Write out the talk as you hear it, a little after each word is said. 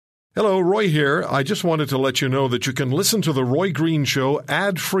Hello, Roy here. I just wanted to let you know that you can listen to The Roy Green Show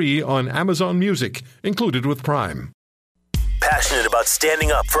ad-free on Amazon Music, included with Prime. Passionate about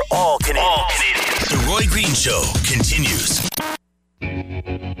standing up for all Canadians. The Roy Green Show continues.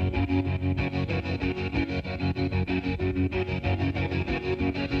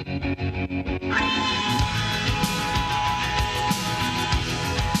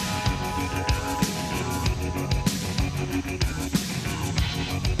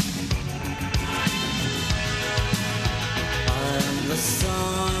 The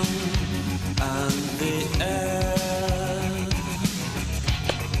sun and the air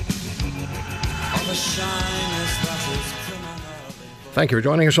of a shyness that is criminally. Thank you for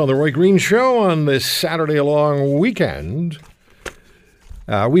joining us on The Roy Green Show on this Saturday long weekend.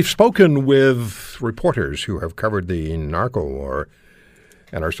 We've spoken with reporters who have covered the narco war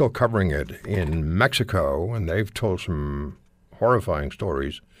and are still covering it in Mexico, and they've told some horrifying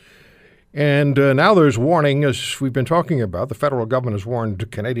stories. And now there's warning, as we've been talking about, the federal government has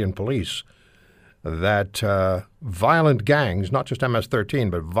warned Canadian police that violent gangs, not just MS-13,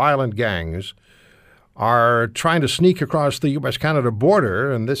 but violent gangs, are trying to sneak across the U.S.-Canada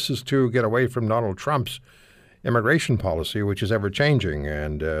border, and this is to get away from Donald Trump's immigration policy, which is ever-changing.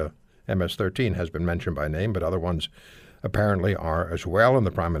 And MS-13 has been mentioned by name, but other ones apparently are as well, and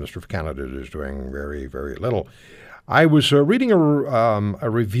the Prime Minister of Canada is doing very, very little. I was reading a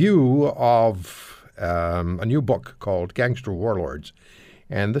review of a new book called Gangster Warlords,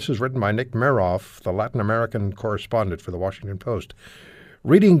 and this is written by Nick Miroff, the Latin American correspondent for the Washington Post.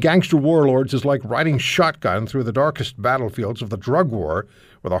 Reading Gangster Warlords is like riding shotgun through the darkest battlefields of the drug war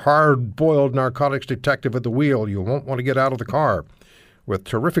with a hard-boiled narcotics detective at the wheel. You won't want to get out of the car. With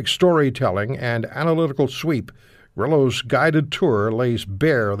terrific storytelling and analytical sweep, Grillo's guided tour lays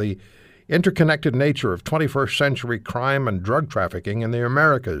bare the interconnected nature of 21st century crime and drug trafficking in the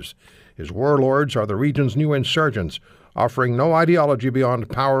Americas. His warlords are the region's new insurgents, offering no ideology beyond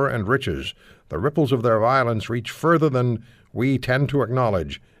power and riches. The ripples of their violence reach further than we tend to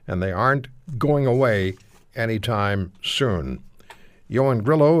acknowledge, and they aren't going away anytime soon. Ioan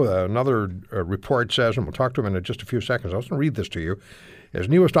Grillo, another report says, and we'll talk to him in just a few seconds. I was going to read this to you. His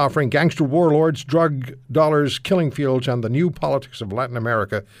newest offering, Gangster Warlords, Drug Dollars, Killing Fields, and the New Politics of Latin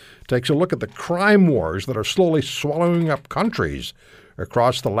America, takes a look at the crime wars that are slowly swallowing up countries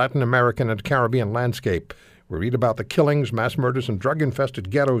across the Latin American and Caribbean landscape. We read about the killings, mass murders, and drug-infested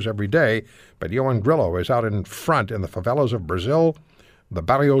ghettos every day, but Ioan Grillo is out in front in the favelas of Brazil, the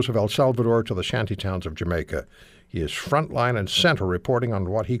barrios of El Salvador, to the shantytowns of Jamaica. He is frontline and center, reporting on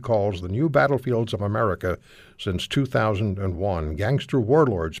what he calls the new battlefields of America since 2001. Gangster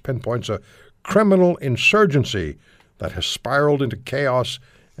Warlords pinpoints a criminal insurgency that has spiraled into chaos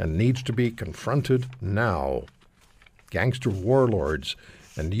and needs to be confronted now. Gangster Warlords.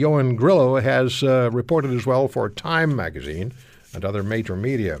 And Ioan Grillo has reported as well for Time magazine and other major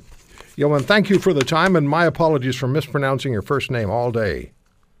media. Ioan, thank you for the time, and my apologies for mispronouncing your first name all day.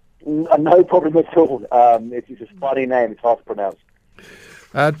 No problem at all. It's a funny name. It's hard to pronounce.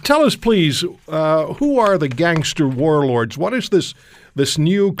 Tell us, please, who are the Gangster Warlords? What is this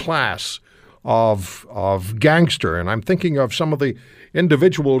new class of gangster? And I'm thinking of some of the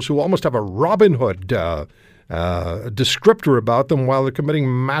individuals who almost have a Robin Hood descriptor about them while they're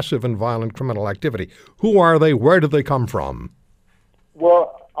committing massive and violent criminal activity. Who are they? Where did they come from?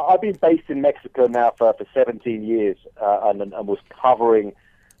 Well, I've been based in Mexico now for 17 years and was covering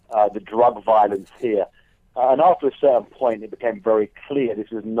the drug violence here. And after a certain point, it became very clear this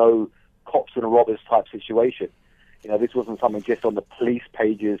was no cops and robbers type situation. You know, this wasn't something just on the police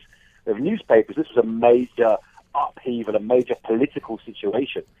pages of newspapers. This was a major upheaval, a major political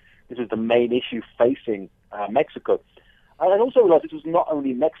situation. This was the main issue facing Mexico. And I also realized this was not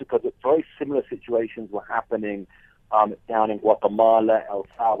only Mexico, but very similar situations were happening down in Guatemala, El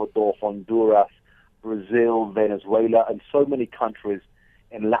Salvador, Honduras, Brazil, Venezuela, and so many countries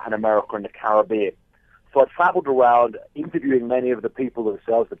in Latin America and the Caribbean. So I traveled around interviewing many of the people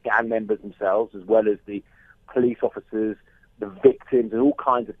themselves, the gang members themselves, as well as the police officers, the victims, and all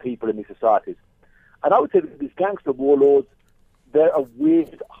kinds of people in these societies. And I would say that these gangster warlords, they're a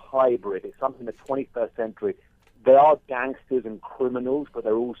weird hybrid. It's something in the 21st century. They are gangsters and criminals, but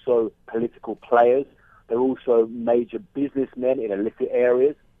they're also political players. They're also major businessmen in illicit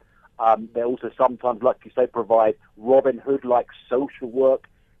areas. They also sometimes, like you say, provide Robin Hood-like social work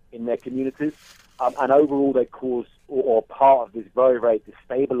in their communities. And overall, they cause or part of this very, very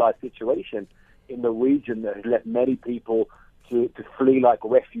destabilized situation in the region that has led many people to flee like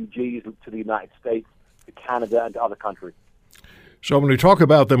refugees to the United States, to Canada, and to other countries. So when we talk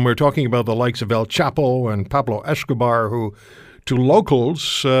about them, we're talking about the likes of El Chapo and Pablo Escobar, who to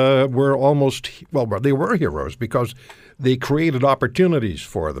locals were they were heroes because they created opportunities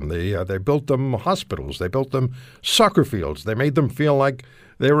for them. They built them hospitals. They built them soccer fields. They made them feel like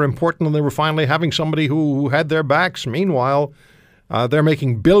they were important and they were finally having somebody who had their backs. Meanwhile, they're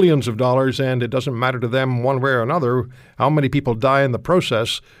making billions of dollars, and it doesn't matter to them one way or another how many people die in the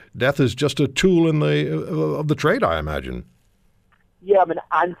process. Death is just a tool of the trade, I imagine. Yeah, I mean,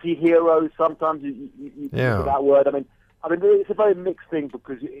 anti-heroes, sometimes you use that word. I mean, it's a very mixed thing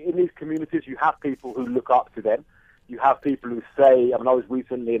because in these communities you have people who look up to them. You have people who say, I was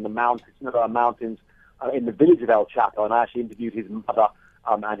recently in the mountains, in the village of El Chaco, and I actually interviewed his mother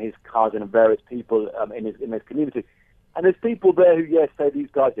and his cousin and various people in his community. And there's people there who, yes, say these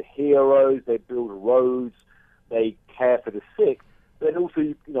guys are heroes, they build roads, they care for the sick. But then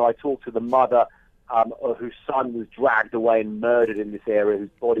also, I talked to the mother whose son was dragged away and murdered in this area, whose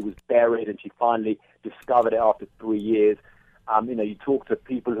body was buried, and she finally discovered it after 3 years. You talk to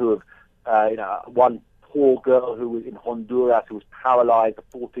people who have, one poor girl who was in Honduras who was paralyzed,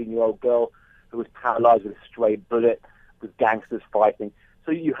 a 14-year-old girl who was paralyzed with a stray bullet, with gangsters fighting.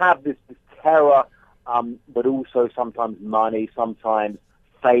 So you have this terror, but also sometimes money, sometimes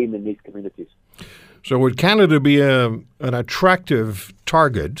fame in these communities. So would Canada be an attractive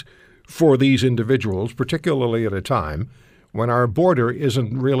target for these individuals, particularly at a time when our border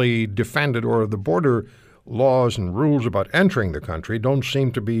isn't really defended, or the border laws and rules about entering the country don't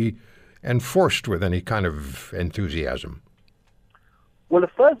seem to be enforced with any kind of enthusiasm? Well, the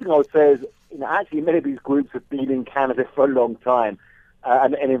first thing I would say is, actually many of these groups have been in Canada for a long time.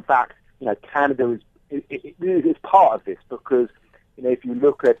 And in fact, Canada is part of this because, if you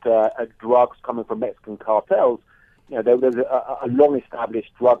look at drugs coming from Mexican cartels, there's a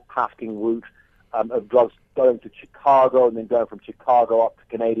long-established drug trafficking route of drugs going to Chicago and then going from Chicago up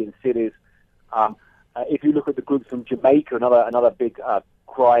to Canadian cities. If you look at the groups from Jamaica, another big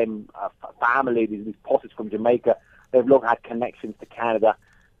crime family, these posses from Jamaica, they've long had connections to Canada.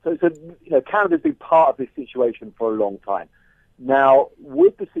 So Canada's been part of this situation for a long time. Now,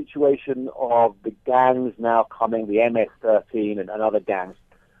 with the situation of the gangs now coming, the MS-13 and other gangs,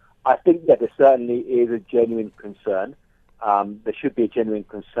 I think that there certainly is a genuine concern. There should be a genuine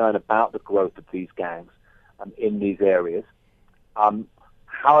concern about the growth of these gangs in these areas.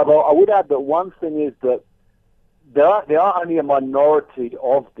 However, I would add that one thing is that there are only a minority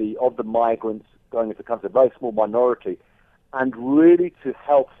of the migrants going into the country, a very small minority, and really to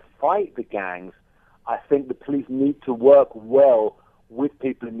help fight the gangs, I think the police need to work well with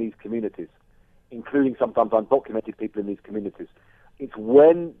people in these communities, including sometimes undocumented people in these communities. It's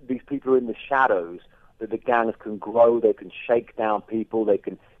when these people are in the shadows that the gangs can grow, they can shake down people, they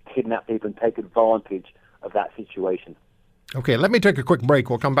can kidnap people and take advantage of that situation. Okay, let me take a quick break.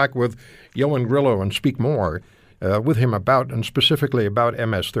 We'll come back with Yohan Grillo and speak more with him about, and specifically about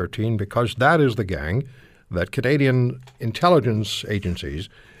MS-13, because that is the gang that Canadian intelligence agencies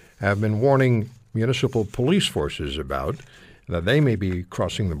have been warning municipal police forces about, that they may be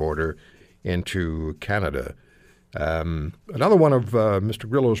crossing the border into Canada. Another one of Mr.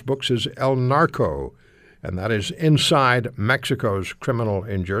 Grillo's books is El Narco, and that is Inside Mexico's Criminal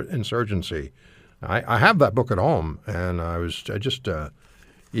Insurgency. I have that book at home, and I just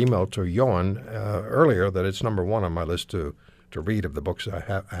emailed to Yohan earlier that it's number one on my list to read of the books I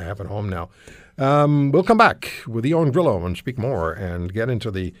have at home now. We'll come back with Yohan Grillo and speak more and get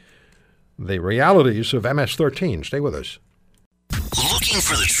into the realities of MS-13. Stay with us. Looking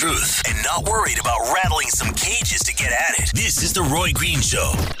for the truth and not worried about rattling some cages to get at it. This is The Roy Green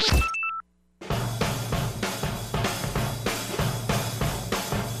Show.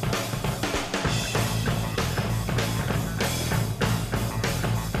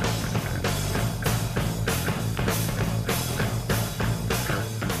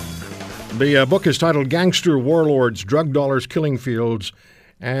 The book is titled Gangster Warlords, Drug Dollars, Killing Fields,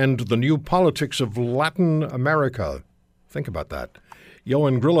 and the New Politics of Latin America. Think about that.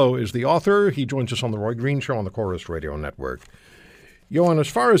 Yohan Grillo is the author. He joins us on The Roy Green Show on the Chorus Radio Network. Yohan, as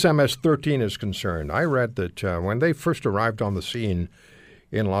far as MS-13 is concerned, I read that when they first arrived on the scene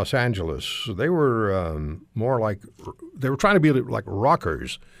in Los Angeles, they were they were trying to be like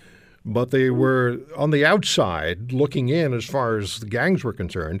rockers, but they were on the outside looking in as far as the gangs were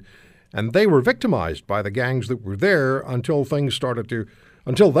concerned, and they were victimized by the gangs that were there until they started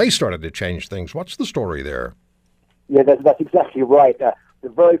to change things. What's the story there? Yeah, that's exactly right. The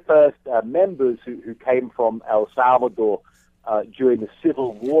very first members who came from El Salvador during the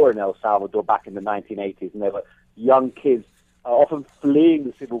Civil War in El Salvador back in the 1980s, and they were young kids, often fleeing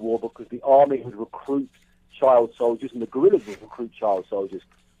the Civil War because the army would recruit child soldiers and the guerrillas would recruit child soldiers.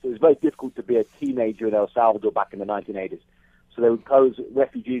 So it was very difficult to be a teenager in El Salvador back in the 1980s. So they would go as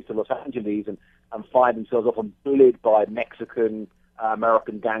refugees to Los Angeles and find themselves often bullied by Mexican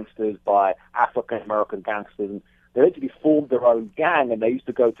American gangsters, by African American gangsters. And they eventually formed their own gang, and they used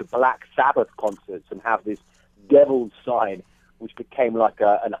to go to Black Sabbath concerts and have this devil's sign, which became like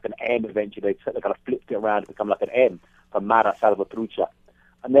an M eventually. They kind of flipped it around to become like an M for Mara Salvatrucha.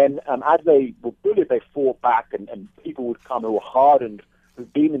 And then as they were bullied, they fought back, and people would come who were hardened,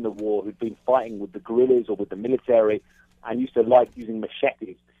 who'd been in the war, who'd been fighting with the guerrillas or with the military, and used to like using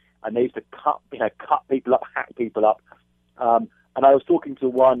machetes. And they used to cut people up, hack people up. And I was talking to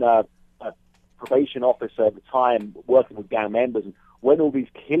one probation officer at the time, working with gang members, and when all these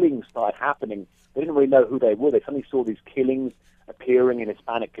killings started happening, they didn't really know who they were. They suddenly saw these killings appearing in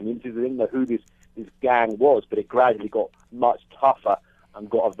Hispanic communities. They didn't know who this gang was, but it gradually got much tougher and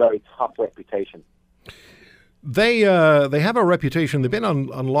got a very tough reputation. They have a reputation. They've been on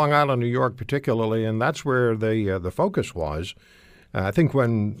Long Island, New York, particularly, and that's where the focus was. I think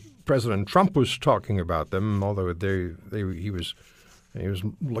when President Trump was talking about them, although he was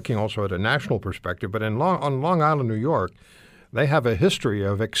looking also at a national perspective, but on Long Island, New York, they have a history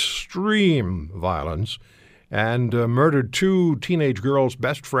of extreme violence and murdered 2 teenage girls'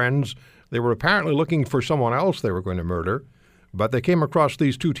 best friends. They were apparently looking for someone else they were going to murder, but they came across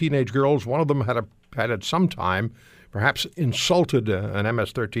these 2 teenage girls. One of them had at some time perhaps insulted an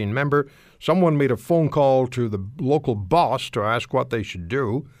MS-13 member. Someone made a phone call to the local boss to ask what they should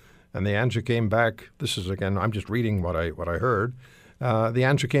do, and the answer came back. This is, again, I'm just reading what I heard. The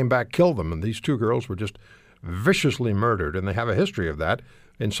answer came back, kill them, and these 2 girls were just viciously murdered, and they have a history of that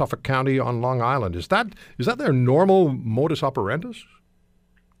in Suffolk County on Long Island. Is that their normal modus operandus?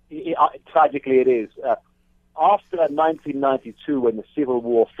 Tragically, it is. After 1992, when the Civil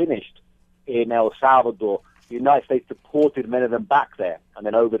War finished in El Salvador, the United States deported many of them back there, and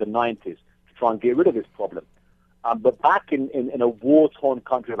then over the 90s to try and get rid of this problem. But back in a war-torn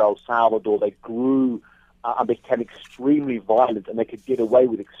country of El Salvador, they grew and became extremely violent, and they could get away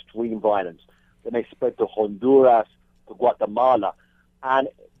with extreme violence. Then they spread to Honduras, to Guatemala, and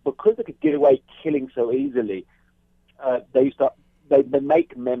because they could get away killing so easily, they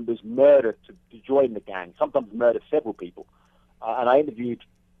make members murder to join the gang, sometimes murder several people. And I interviewed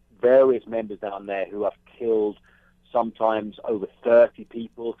various members down there who have killed sometimes over 30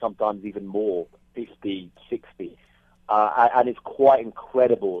 people, sometimes even more, 50, 60. And it's quite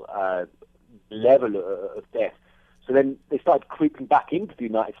incredible level of death. So then they started creeping back into the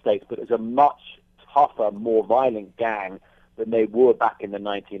United States, but as a much tougher, more violent gang than they were back in the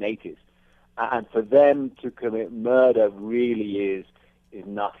 1980s. And for them to commit murder really is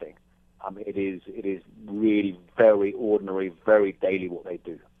nothing. It is really very ordinary, very daily what they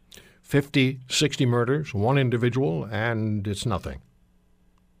do. 50, 60 murders, 1 individual, and it's nothing.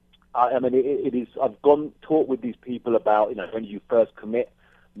 I mean, it is. I've talked with these people about, when you first commit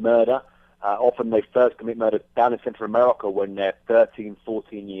murder. Often they first commit murder down in Central America when they're 13,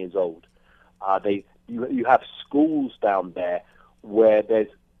 14 years old. You have schools down there where there's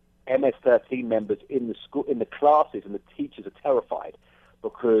MS-13 members in the school, in the classes, and the teachers are terrified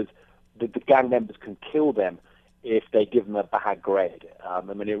because the gang members can kill them if they give them a bad grade. I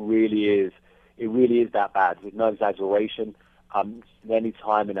mean, it really is that bad. There's no exaggeration. Any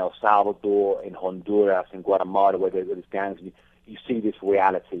time in El Salvador, in Honduras, in Guatemala, where there's gangs, you see this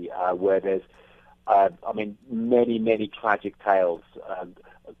reality where there's, many, many tragic tales.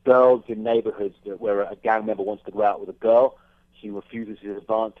 Girls in neighborhoods where a gang member wants to go out with a girl, she refuses his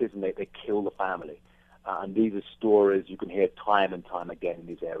advances, and they kill the family. And these are stories you can hear time and time again in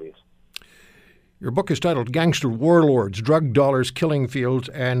these areas. Your book is titled Gangster Warlords, Drug Dollars, Killing Fields,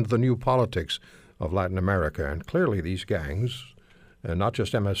 and the New Politics of Latin America. And clearly these gangs, not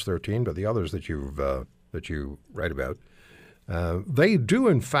just MS-13, but the others that you write about, they do,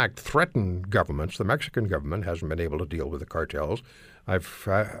 in fact, threaten governments. The Mexican government hasn't been able to deal with the cartels. I've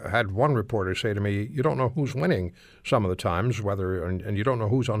had one reporter say to me, you don't know who's winning some of the times, and you don't know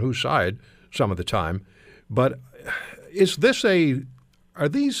who's on whose side some of the time. But are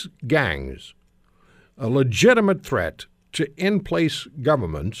these gangs a legitimate threat to in-place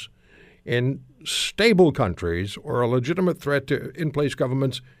governments in stable countries, or a legitimate threat to in-place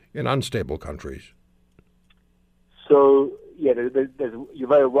governments in unstable countries? So, yeah, you're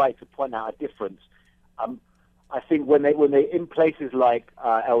very right to point out a difference. I think when they're in places like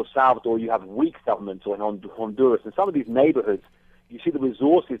El Salvador, you have weak governments, or in Honduras, and some of these neighborhoods, you see the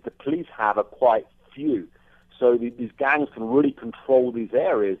resources the police have are quite few. So these gangs can really control these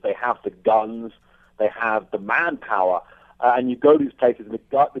areas. They have the guns, they have the manpower, and you go to these places, and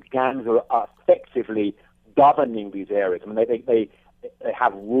the gangs are effectively governing these areas. I mean, they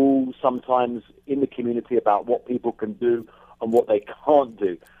have rules sometimes in the community about what people can do. and what they can't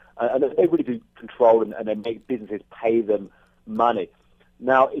do. And they really do control and they make businesses pay them money.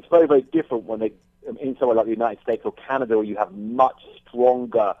 Now, it's very, very different when they in somewhere like the United States or Canada, where you have much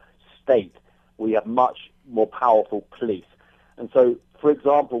stronger state, where you have much more powerful police. And so, for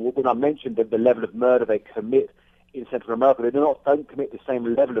example, when I mentioned that the level of murder they commit in Central America, they don't commit the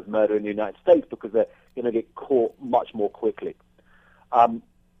same level of murder in the United States because they're going to get caught much more quickly.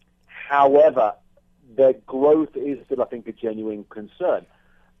 However, their growth is still, I think, a genuine concern.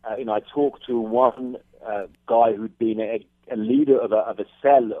 I talked to one guy who'd been a leader of a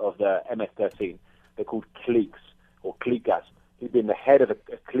cell of the MS-13. They're called cliques or cliquas. He'd been the head of a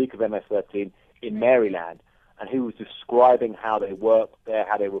clique of MS-13 in Maryland, and he was describing how they worked there,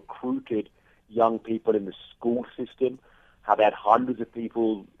 how they recruited young people in the school system, how they had hundreds of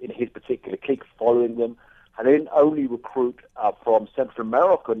people in his particular clique following them. And they didn't only recruit from Central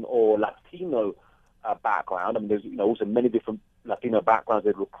American or Latino background. I mean, there's also many different Latino backgrounds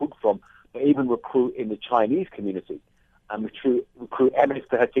they recruit from, but even recruit in the Chinese community and recruit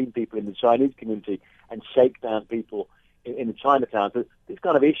MS-13 people in the Chinese community and shake down people in the Chinatown. So this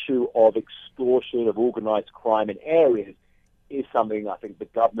kind of issue of extortion, of organized crime in areas is something I think the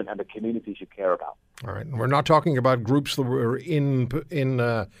government and the community should care about. All right. We're not talking about groups that were intact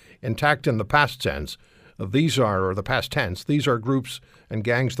in the past tense. These are groups and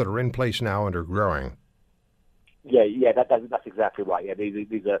gangs that are in place now and are growing. Yeah, that's exactly right. Yeah,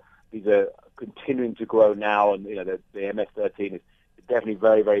 these are continuing to grow now, and the MS-13 is definitely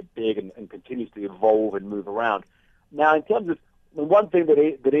very, very big and continues to evolve and move around. Now, in terms of one thing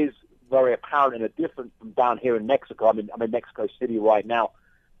that is very apparent and different from down here in Mexico. I'm in Mexico City right now.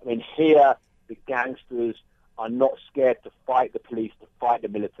 I mean, here the gangsters are not scared to fight the police, to fight the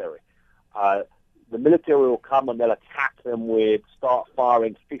military. The military will come and they'll attack them start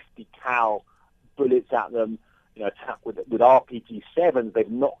firing 50 cal bullets at them. Attack with RPG-7s. They've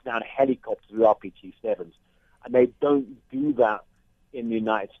knocked down helicopters with RPG-7s, and they don't do that in the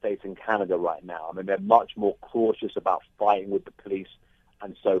United States and Canada right now. I mean, they're much more cautious about fighting with the police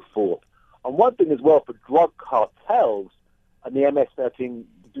and so forth. And one thing as well for drug cartels, and the MS-13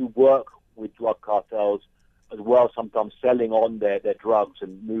 do work with drug cartels as well, sometimes selling on their drugs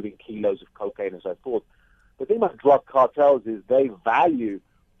and moving kilos of cocaine and so forth. The thing about drug cartels is they value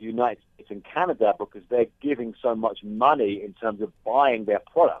the United States and Canada because they're giving so much money in terms of buying their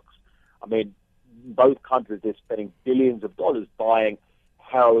products. I mean, both countries, they're spending billions of dollars buying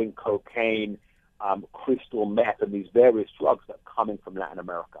heroin, cocaine, crystal meth, and these various drugs that are coming from Latin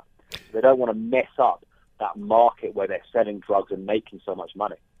America. They don't want to mess up that market where they're selling drugs and making so much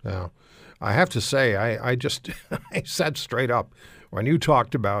money. Yeah. I have to say, I just I sat straight up when you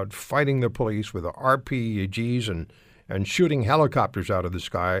talked about fighting the police with RPGs and shooting helicopters out of the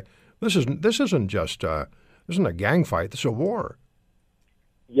sky. This isn't just a gang fight. This is a war.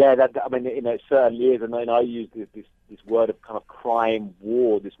 Yeah, it certainly is. And I use this word of kind of crime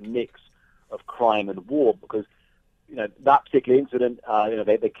war, this mix of crime and war, because that particular incident,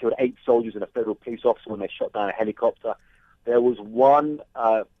 they killed 8 soldiers and a federal police officer when they shot down a helicopter. There was one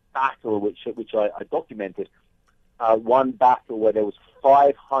battle which I documented, one battle where there was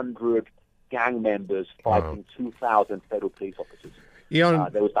 500 gang members fighting 2,000 federal police officers.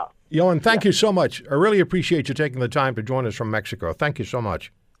 Eoin, there was that. Eoin, thank you so much. I really appreciate you taking the time to join us from Mexico. Thank you so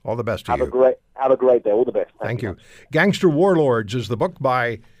much. All the best to you. Have a great day. All the best. Thank you. Gangster Warlords is the book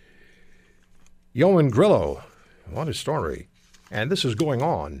by Eoin Grillo. What a story. And this is going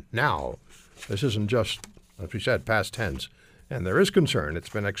on now. This isn't just, as we said, past tense. And there is concern. It's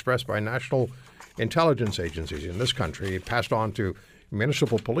been expressed by national intelligence agencies in this country, passed on to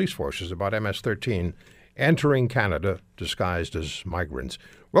municipal police forces about MS-13 entering Canada disguised as migrants.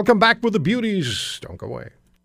 We'll come back with the beauties. Don't go away.